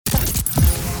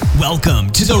Welcome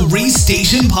to the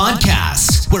Restation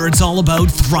Podcast, where it's all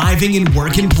about thriving in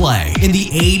work and play in the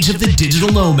age of the digital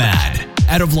nomad.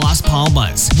 Out of Las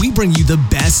Palmas, we bring you the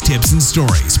best tips and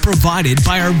stories provided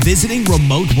by our visiting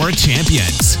remote work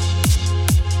champions.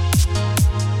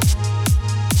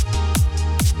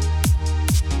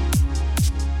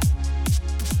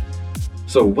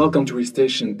 So, welcome to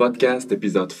Restation Podcast,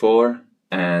 episode 4.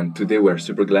 And today we're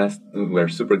super glad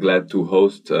to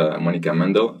host Monika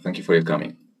Mundell. Thank you for your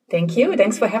coming. Thank you.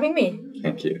 Thanks for having me.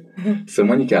 Thank you. So,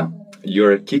 Monika,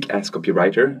 you're a kick-ass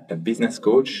copywriter, a business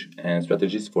coach, and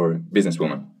strategist for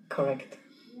businesswomen. Correct.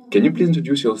 Can you please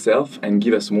introduce yourself and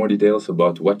give us more details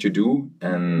about what you do,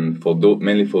 and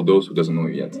mainly for those who doesn't know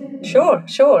you yet?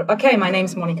 Sure. Okay, my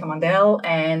name's Monika Mundell,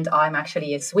 and I'm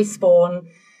actually a Swiss-born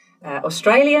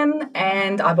Australian,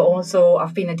 and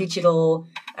I've been a digital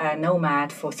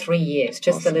nomad for 3 years,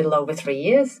 just Awesome. a little over 3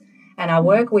 years. And I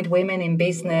work with women in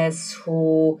business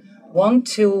who want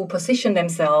to position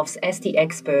themselves as the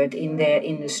expert in their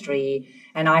industry.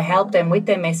 And I help them with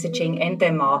their messaging and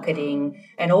their marketing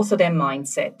and also their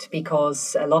mindset,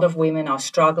 because a lot of women are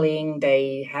struggling.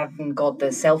 They haven't got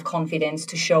the self-confidence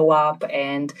to show up,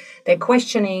 and they're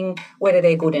questioning whether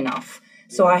they're good enough.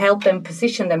 So I help them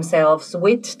position themselves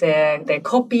with their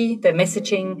copy, their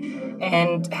messaging,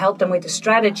 and help them with the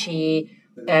strategy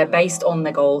based on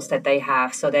the goals that they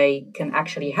have, so they can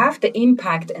actually have the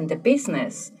impact and the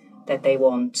business that they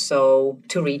want, so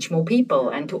to reach more people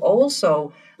and to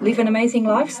also live an amazing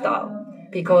lifestyle.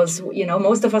 Because,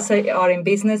 most of us are in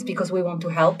business because we want to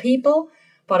help people,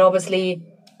 but obviously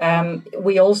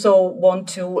we also want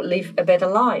to live a better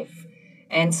life.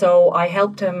 And so I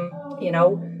help them,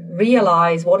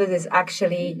 realize what it is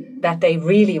actually that they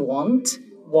really want.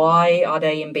 Why are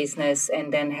they in business,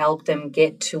 and then help them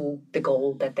get to the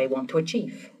goal that they want to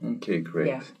achieve. Okay, great.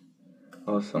 Yeah.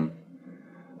 Awesome.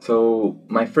 So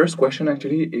my first question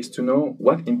actually is to know,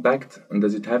 what impact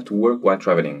does it have to work while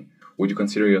traveling? Would you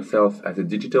consider yourself as a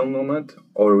digital nomad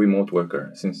or a remote worker,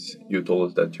 since you told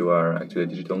us that you are actually a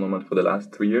digital nomad for the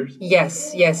last 3 years?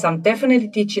 Yes, I'm definitely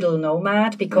digital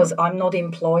nomad because I'm not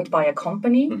employed by a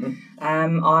company.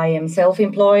 Mm-hmm. I am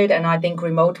self-employed, and I think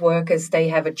remote workers, they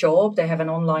have a job, they have an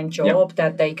online job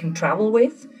that they can travel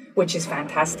with, which is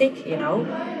fantastic,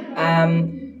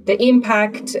 The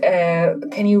impact,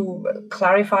 can you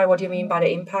clarify what you mean by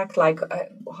the impact? Like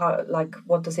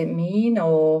what does it mean?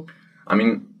 Or I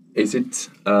mean, is it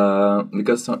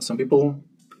because for some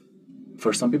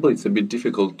people it's a bit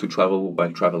difficult to travel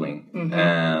while traveling,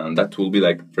 and that will be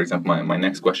like, for example, my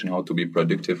next question: how to be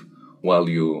productive while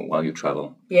you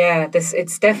travel? Yeah,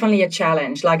 it's definitely a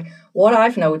challenge. Like, what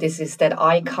I've noticed is that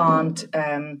I can't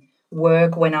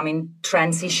work when I'm in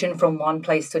transition from one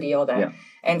place to the other. Yeah.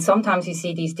 And sometimes you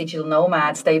see these digital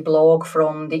nomads, they blog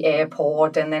from the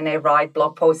airport and then they write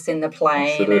blog posts in the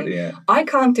plane. Absolutely, and yeah. I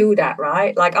can't do that,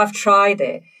 right? Like, I've tried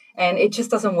it and it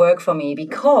just doesn't work for me,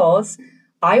 because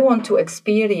I want to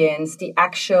experience the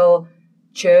actual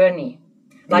journey.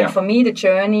 Like, for me, the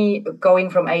journey going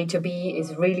from A to B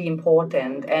is really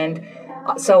important. And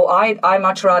so I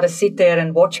much rather sit there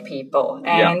and watch people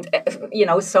and,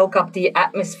 soak up the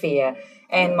atmosphere.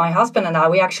 And my husband and I,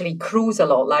 we actually cruise a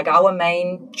lot. Like, our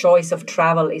main choice of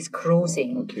travel is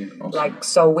cruising. Okay, awesome. Like,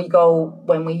 so we go,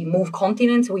 when we move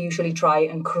continents, we usually try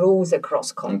and cruise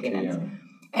across continents. Okay, yeah.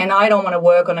 And I don't want to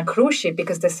work on a cruise ship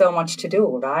because there's so much to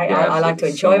do, right? Yeah, I like to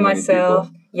so enjoy many myself.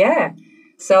 people. Yeah.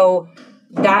 So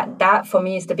that for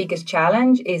me is the biggest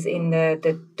challenge, is in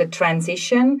the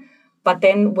transition. But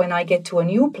then when I get to a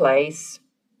new place,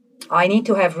 I need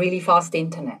to have really fast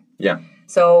internet. Yeah.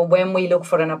 So when we look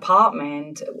for an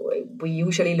apartment, we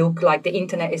usually look like the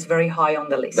internet is very high on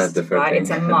the list. That's the first right? thing.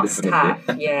 It's a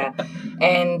must-have, yeah.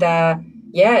 And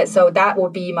so that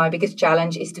would be my biggest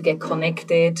challenge, is to get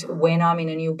connected when I'm in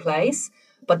a new place.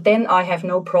 But then I have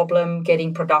no problem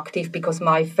getting productive, because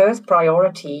my first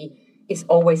priority is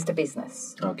always the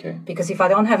business. Okay. Because if I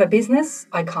don't have a business,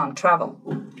 I can't travel.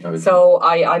 Okay. So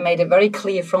I made it very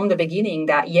clear from the beginning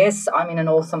that, yes, I'm in an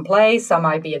awesome place. I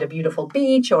might be at a beautiful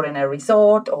beach or in a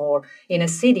resort or in a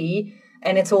city,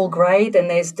 and it's all great. And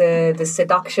there's the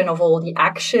seduction of all the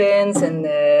actions and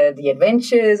the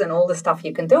adventures and all the stuff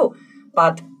you can do.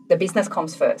 But the business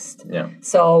comes first. Yeah.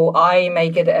 So I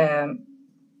make it a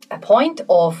point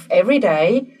of every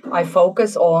day I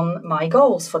focus on my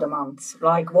goals for the month.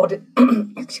 Like,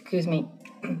 excuse me,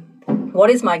 what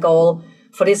is my goal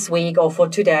for this week or for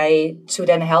today, to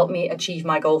then help me achieve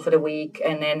my goal for the week,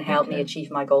 and then help me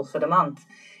achieve my goal for the month.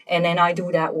 And then I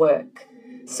do that work.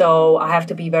 So I have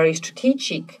to be very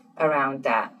strategic around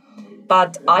that.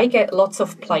 But I get lots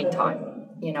of playtime.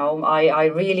 I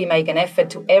really make an effort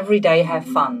to every day have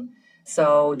fun.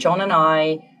 So John and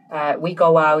I, we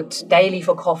go out daily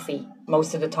for coffee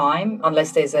most of the time,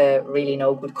 unless there's really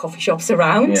no good coffee shops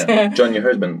around. Yeah. John, your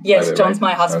husband? Yes, John's right?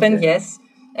 my husband, Okay. yes.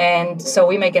 And so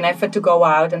we make an effort to go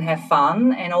out and have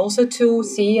fun and also to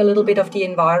see a little bit of the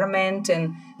environment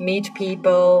and meet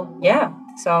people. Yeah.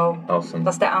 So Awesome.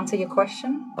 Does that answer your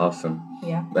question? Awesome.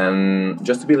 Yeah. And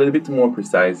just to be a little bit more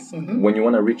precise, when you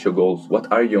want to reach your goals,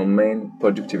 what are your main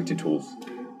productivity tools?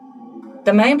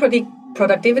 The main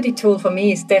productivity tool for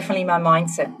me is definitely my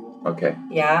mindset. Okay.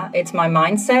 Yeah, it's my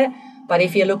mindset. But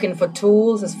if you're looking for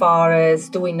tools as far as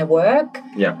doing the work,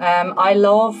 I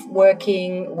love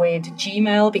working with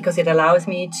Gmail because it allows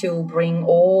me to bring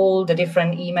all the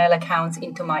different email accounts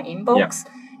into my inbox.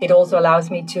 Yeah. It also allows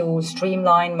me to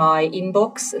streamline my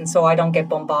inbox, and so I don't get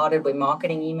bombarded with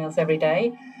marketing emails every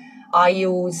day. I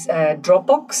use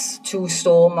Dropbox to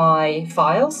store my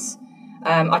files.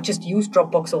 I just use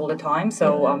Dropbox all the time,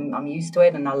 so I'm used to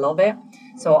it and I love it.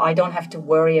 So I don't have to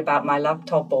worry about my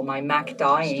laptop or my Mac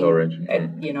dying.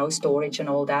 Storage. Storage and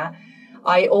all that.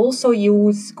 I also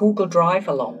use Google Drive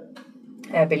a lot,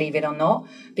 believe it or not,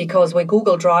 because with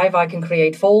Google Drive I can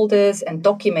create folders and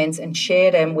documents and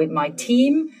share them with my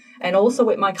team and also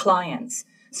with my clients.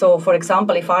 So, for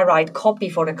example, if I write copy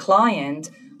for the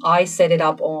client, I set it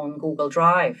up on Google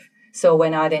Drive. So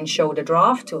when I then show the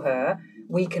draft to her,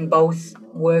 we can both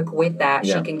work with that.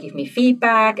 Yeah. She can give me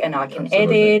feedback and I can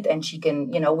edit and she can,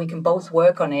 we can both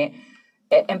work on it.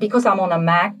 And because I'm on a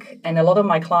Mac and a lot of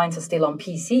my clients are still on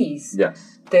PCs,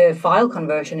 the file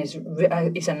conversion is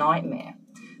a nightmare.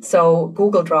 So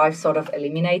Google Drive sort of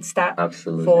eliminates that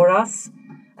for us.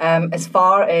 As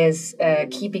far as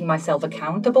keeping myself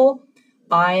accountable,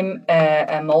 I'm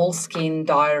a Moleskine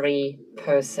diary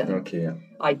person. Okay, yeah.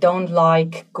 I don't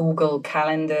like Google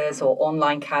calendars or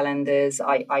online calendars.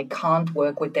 I can't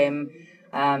work with them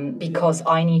because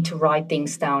I need to write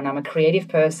things down. I'm a creative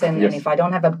person, and if I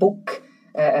don't have a book,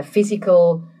 a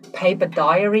physical paper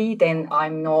diary, then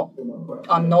I'm not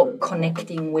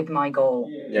connecting with my goal.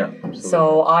 Yeah, absolutely.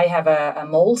 So I have a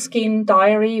Moleskine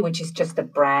diary, which is just a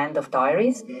brand of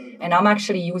diaries, and I'm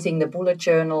actually using the bullet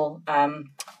journal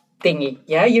thingy.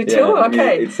 Yeah, you too? Yeah,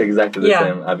 okay. It's exactly the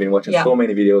same. I've been watching so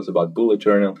many videos about bullet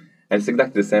journal, and it's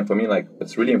exactly the same for me. Like,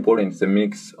 it's really important. It's a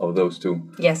mix of those two.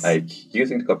 Yes. Like,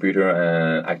 using the computer,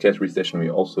 and actually at Restation,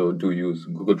 we also do use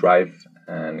Google Drive,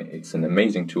 and it's an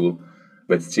amazing tool.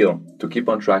 But still, to keep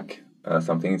on track,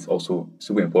 something is also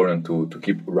super important to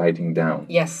keep writing down.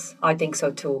 Yes, I think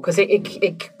so too. Because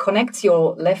it connects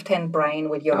your left-hand brain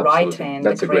with your right hand.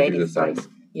 That's the a great creative exercise. brain.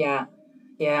 Yeah.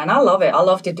 Yeah, and I love it. I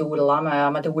love to doodle.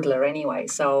 I'm a doodler anyway.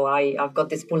 So I've got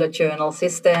this bullet journal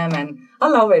system and I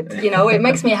love it. It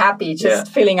makes me happy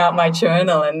just filling out my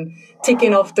journal and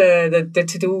ticking off the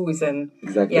to-dos. And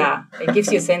yeah, it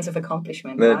gives you a sense of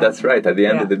accomplishment. No, right? That's right. At the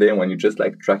end of the day, when you're just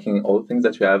like tracking all the things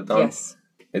that you have done,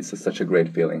 it's such a great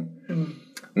feeling. Mm.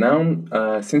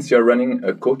 Now, since you're running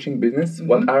a coaching business,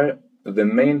 what are the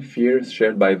main fears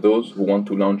shared by those who want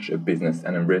to launch a business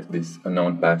and embrace this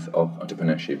unknown path of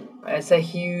entrepreneurship? It's a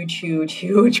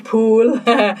huge pool.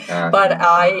 But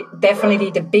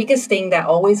the biggest thing that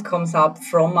always comes up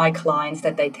from my clients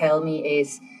that they tell me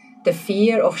is the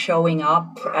fear of showing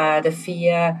up, the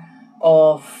fear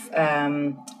of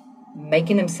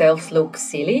making themselves look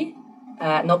silly,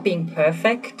 not being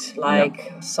perfect.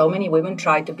 So many women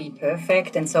try to be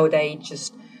perfect, and so they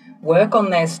just work on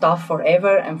their stuff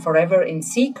forever in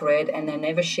secret, and they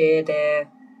never share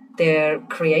their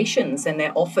creations and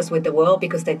their offers with the world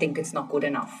because they think it's not good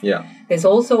enough. Yeah. There's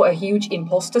also a huge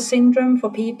imposter syndrome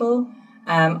for people,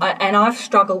 and I've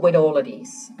struggled with all of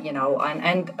these,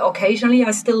 and occasionally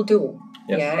I still do.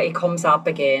 Yes. Yeah, it comes up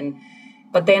again.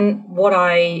 But then what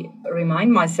I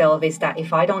remind myself is that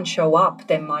if I don't show up,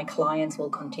 then my clients will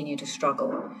continue to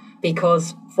struggle,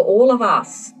 because for all of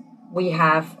us, we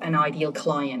have an ideal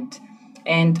client,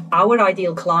 and our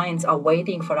ideal clients are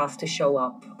waiting for us to show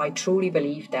up. I truly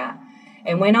believe that.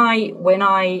 And when I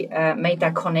made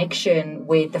that connection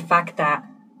with the fact that,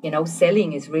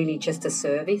 selling is really just a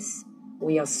service,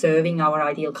 we are serving our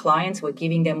ideal clients, we're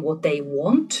giving them what they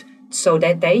want so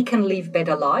that they can live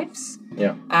better lives.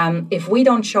 Yeah. If we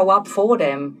don't show up for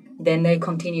them, then they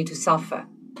continue to suffer,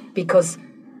 because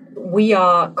we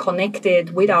are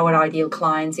connected with our ideal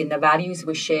clients in the values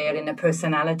we share, in the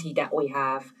personality that we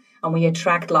have, and we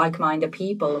attract like-minded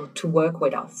people to work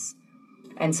with us.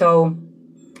 And so,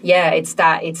 it's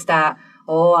that,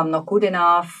 I'm not good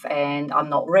enough and I'm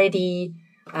not ready.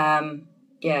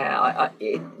 We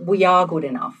are good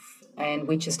enough, and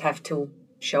we just have to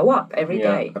show up every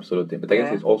day. Yeah, absolutely. But I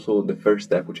guess it's also the first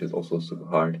step, which is also super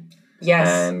hard. Yes.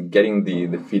 And getting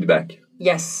the feedback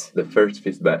Yes. The first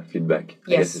feedback,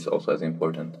 I Yes. guess, is also as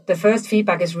important. The first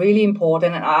feedback is really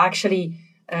important, and I actually,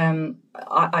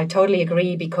 I totally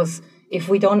agree, because if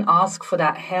we don't ask for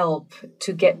that help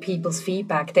to get people's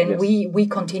feedback, then Yes. we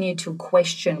continue to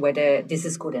question whether this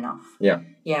is good enough. Yeah.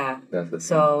 Yeah. That's the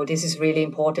So this is really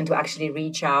important to actually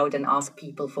reach out and ask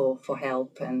people for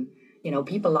help, and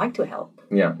people like to help.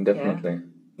 Yeah, definitely.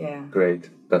 Yeah. Great.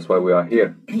 That's why we are here.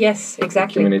 Yes,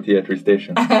 exactly. Community at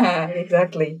Restation.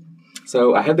 Exactly. So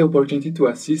I had the opportunity to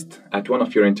assist at one of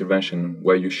your interventions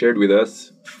where you shared with us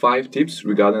 5 tips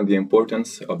regarding the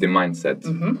importance of the mindset.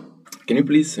 Can you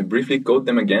please briefly quote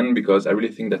them again? Because I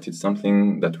really think that it's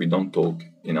something that we don't talk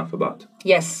enough about.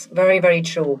 Yes, very, very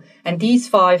true. And these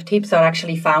 5 tips are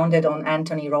actually founded on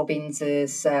Anthony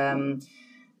Robbins's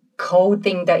code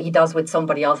thing that he does with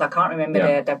somebody else. I can't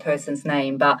remember that person's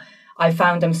name, but I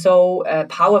found them so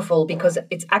powerful because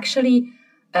it's actually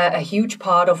a huge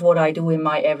part of what I do in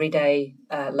my everyday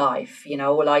life.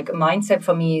 Like mindset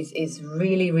for me is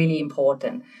really, really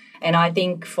important. And I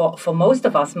think for most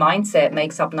of us, mindset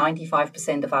makes up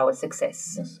 95% of our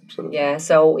success. Yes, absolutely. Yeah.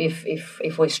 So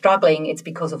if we're struggling, it's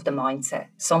because of the mindset.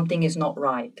 Something is not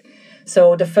right.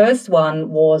 So the first one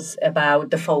was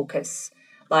about the focus.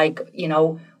 Like,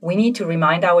 we need to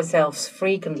remind ourselves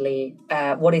frequently,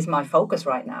 what is my focus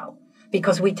right now?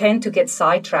 Because we tend to get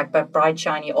sidetracked by bright,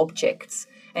 shiny objects.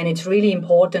 And it's really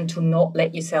important to not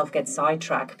let yourself get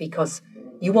sidetracked, because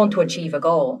you want to achieve a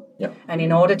goal. Yeah. And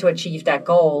in order to achieve that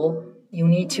goal, you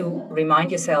need to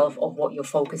remind yourself of what you're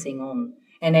focusing on.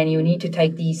 And then you need to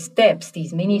take these steps,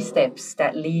 these mini steps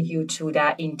that lead you to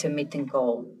that intermittent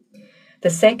goal. The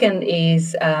second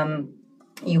is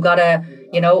you gotta,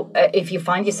 if you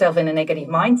find yourself in a negative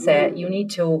mindset, you need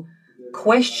to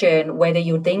question whether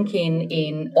you're thinking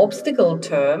in obstacle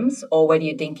terms or whether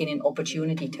you're thinking in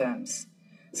opportunity terms.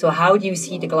 So how do you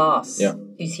see the glass? Yeah.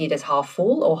 Do you see it as half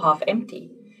full or half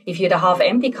empty? If you're the half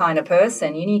empty kind of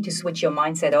person, you need to switch your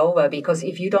mindset over, because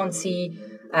if you don't see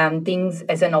things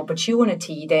as an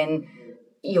opportunity, then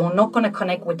you're not going to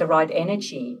connect with the right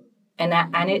energy. And that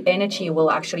energy will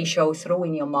actually show through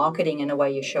in your marketing and the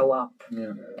way you show up.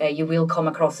 Yeah. You will come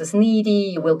across as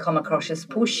needy. You will come across as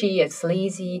pushy, as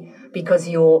sleazy, because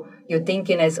you're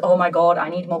thinking as, oh my God, I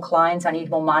need more clients, I need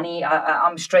more money,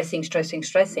 I'm stressing.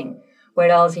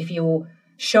 Whereas if you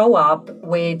show up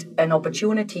with an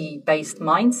opportunity-based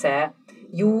mindset,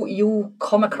 you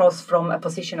come across from a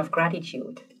position of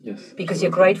gratitude. Yes. Because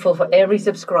you're grateful for every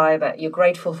subscriber, you're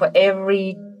grateful for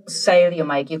every sale you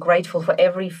make, you're grateful for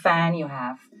every fan you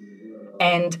have.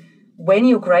 And when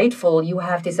you're grateful, you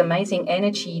have this amazing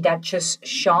energy that just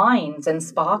shines and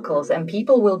sparkles, and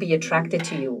people will be attracted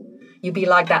to you. You'll be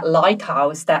like that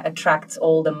lighthouse that attracts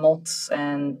all the moths,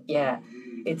 and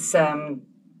it's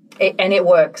and it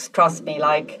works, trust me.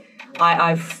 Like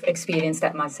I've experienced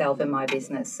that myself in my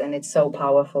business, and it's so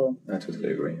powerful. I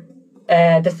totally agree.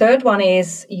 The third one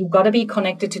is you've got to be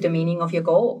connected to the meaning of your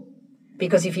goal.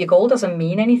 Because if your goal doesn't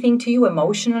mean anything to you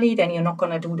emotionally, then you're not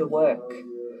going to do the work.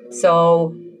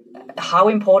 So how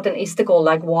important is the goal?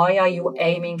 Like, why are you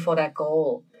aiming for that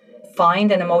goal?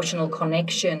 Find an emotional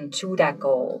connection to that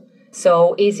goal.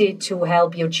 So is it to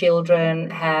help your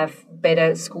children have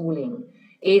better schooling?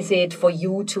 Is it for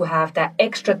you to have that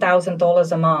extra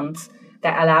 $1,000 a month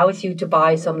that allows you to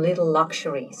buy some little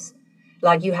luxuries?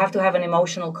 Like, you have to have an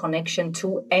emotional connection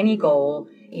to any goal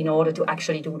in order to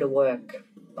actually do the work.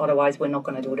 Otherwise, we're not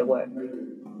going to do the work.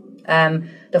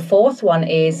 The fourth one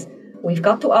is we've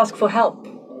got to ask for help.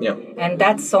 Yeah. And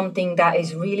that's something that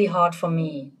is really hard for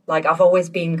me. Like, I've always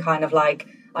been kind of like,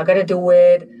 I got to do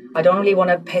it. I don't really want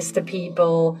to pester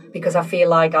people because I feel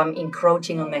like I'm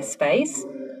encroaching on their space.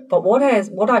 But what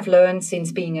I've learned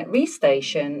since being at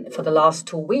Restation for the last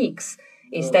 2 weeks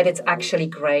is that it's actually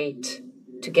great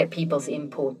to get people's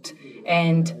input.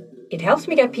 And it helps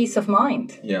me get peace of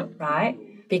mind. Yeah. Right?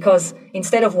 Because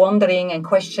instead of wondering and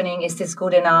questioning, is this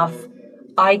good enough?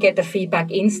 I get the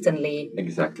feedback instantly.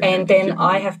 Exactly. And then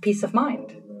I have peace of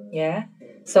mind. Yeah.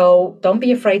 So don't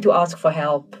be afraid to ask for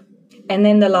help. And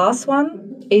then the last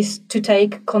one is to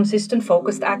take consistent,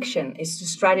 focused action. It's the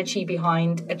strategy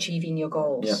behind achieving your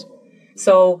goals. Yeah.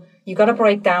 So you got to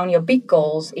break down your big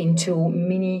goals into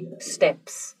mini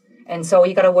steps. And so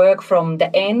you got to work from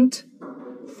the end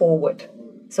forward.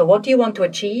 So what do you want to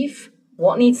achieve?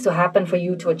 What needs to happen for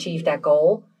you to achieve that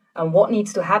goal? And what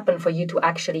needs to happen for you to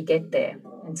actually get there?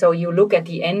 And so you look at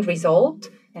the end result,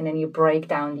 and then you break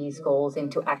down these goals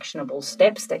into actionable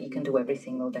steps that you can do every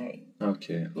single day.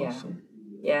 Okay, awesome.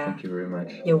 Yeah. Thank you very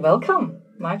much. You're welcome.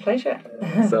 My pleasure.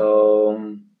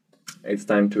 So it's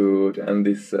time to end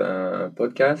this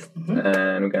podcast,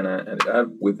 and we're going to end it up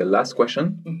with the last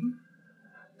question.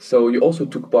 So you also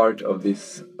took part of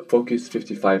this Focus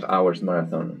 55 Hours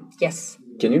Marathon. Yes.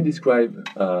 Can you describe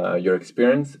your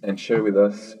experience and share with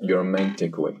us your main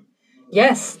takeaway?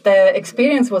 Yes, the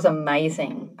experience was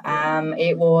amazing.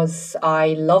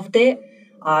 I loved it.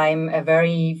 I'm a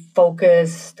very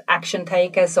focused action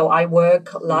taker, so I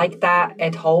work like that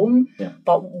at home. Yeah.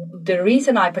 But the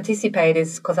reason I participate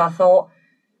is because I thought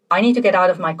I need to get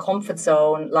out of my comfort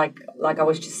zone. Like I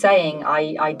was just saying,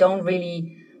 I don't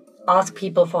really ask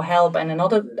people for help. And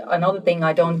another thing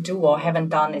I don't do or haven't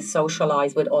done is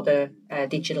socialize with other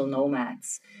digital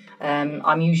nomads.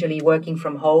 I'm usually working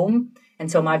from home.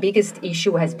 And so my biggest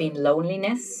issue has been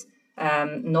loneliness,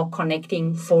 not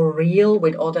connecting for real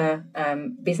with other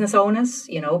business owners,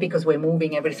 because we're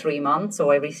moving every 3 months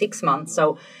or every 6 months.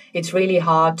 So it's really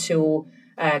hard to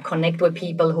connect with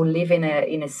people who live in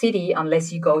a city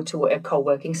unless you go to a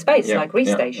co-working space like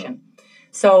Restation. Yeah.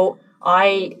 So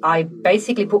I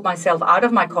basically put myself out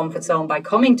of my comfort zone by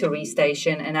coming to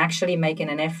Restation and actually making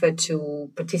an effort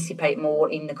to participate more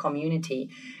in the community.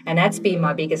 And that's been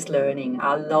my biggest learning.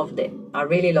 I loved it. I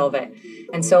really love it.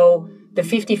 And so the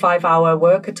 55-hour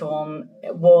workathon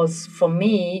was, for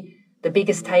me, the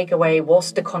biggest takeaway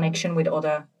was the connection with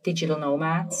other digital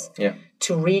nomads,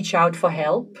 to reach out for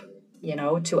help,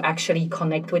 to actually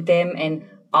connect with them and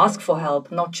ask for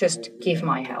help, not just give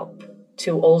my help.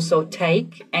 To also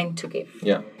take and to give.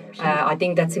 Yeah, I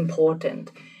think that's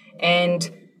important.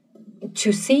 And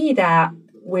to see that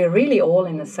we're really all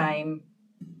in the same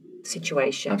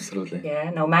situation. Absolutely.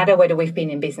 Yeah, no matter whether we've been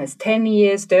in business 10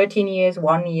 years, 13 years,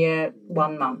 1 year,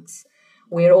 1 month.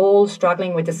 We're all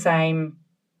struggling with the same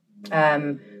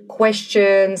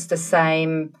questions, the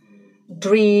same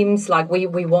dreams, like we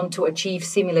want to achieve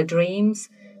similar dreams.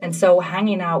 And so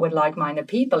hanging out with like-minded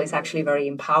people is actually very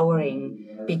empowering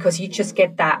because you just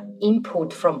get that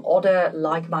input from other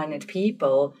like-minded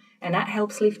people and that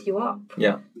helps lift you up.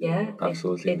 Yeah. Yeah.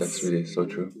 Absolutely. That's really so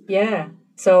true. Yeah.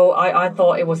 So I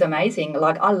thought it was amazing.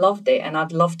 Like, I loved it and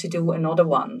I'd love to do another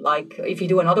one. Like, if you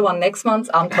do another one next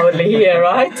month, I'm totally here,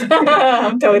 right?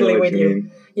 I'm totally with you.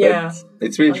 Yeah. But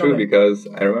it's really true because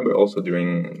I remember also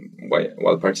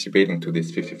while participating to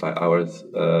this 55 hours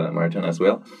marathon as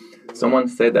well, someone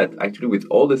said that actually with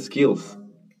all the skills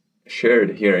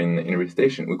shared here in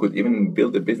Restation, we could even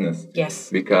build a business. Yes.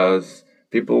 Because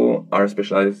people are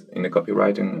specialized in the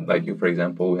copywriting, like you, for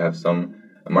example. We have some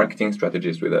marketing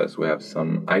strategists with us. We have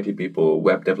some IT people,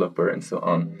 web developer, and so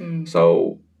on.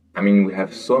 So, I mean, we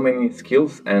have so many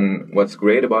skills. And what's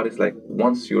great about it is like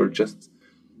once you're just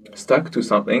stuck to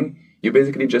something, you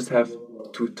basically just have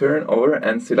to turn over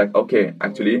and say like, okay,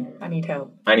 actually, I need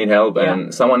help. Yeah.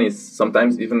 And someone is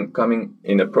sometimes even coming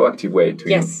in a proactive way to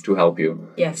you, to help you.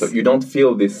 Yes. So you don't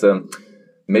feel this,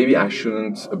 maybe I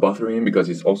shouldn't bother him because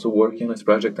he's also working on this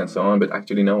project and so on. But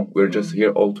actually, no, we're just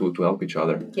here all to help each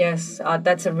other. Yes,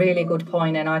 that's a really good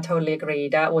point. And I totally agree.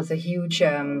 That was a huge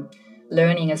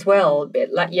learning as well.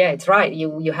 Like, yeah, it's right.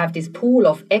 You have this pool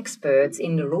of experts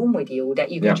in the room with you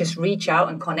that you can just reach out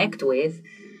and connect with.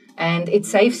 And it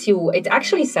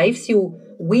actually saves you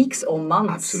weeks or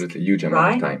months. Absolutely, huge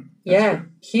amount of time. That's true.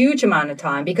 Huge amount of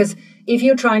time. Because if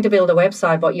you're trying to build a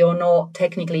website, but you're not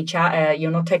technically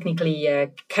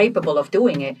capable of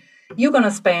doing it, you're going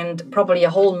to spend probably a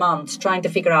whole month trying to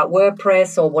figure out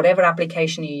WordPress or whatever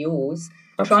application you use,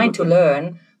 trying to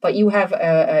learn. But you have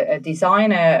a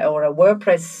designer or a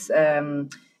WordPress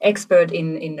expert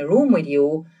in the room with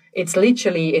you. It's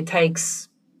literally, it takes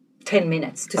 10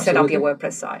 minutes to set up your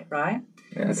WordPress site, right?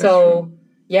 Yeah, so true.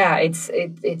 Yeah, it's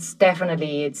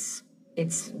definitely it's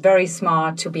very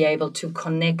smart to be able to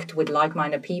connect with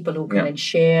like-minded people who can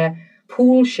share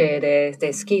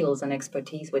their skills and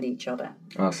expertise with each other.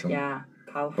 Awesome. Yeah,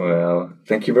 powerful. Well,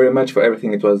 thank you very much for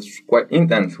everything. It was quite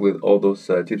intense with all those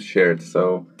tips shared.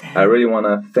 So I really want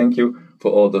to thank you for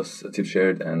all those tips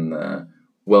shared and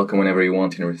welcome whenever you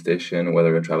want in Restation,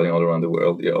 whether you're traveling all around the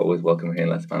world. You're always welcome here in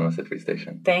Las Palmas at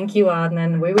Restation. Thank you,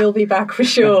 Adnan. We will be back for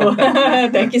sure.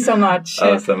 Thank you so much.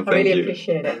 Awesome. I really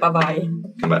appreciate it. Bye-bye.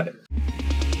 Bye.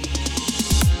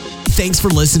 Thanks for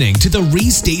listening to the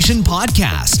Restation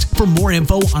podcast. For more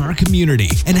info on our community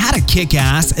and how to kick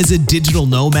ass as a digital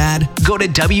nomad, go to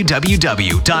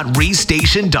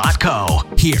www.restation.co.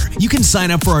 Here, you can sign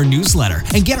up for our newsletter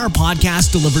and get our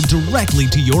podcast delivered directly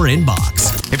to your inbox.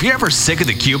 If you're ever sick of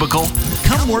the cubicle,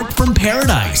 come work from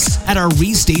paradise at our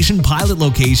Restation pilot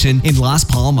location in Las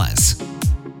Palmas.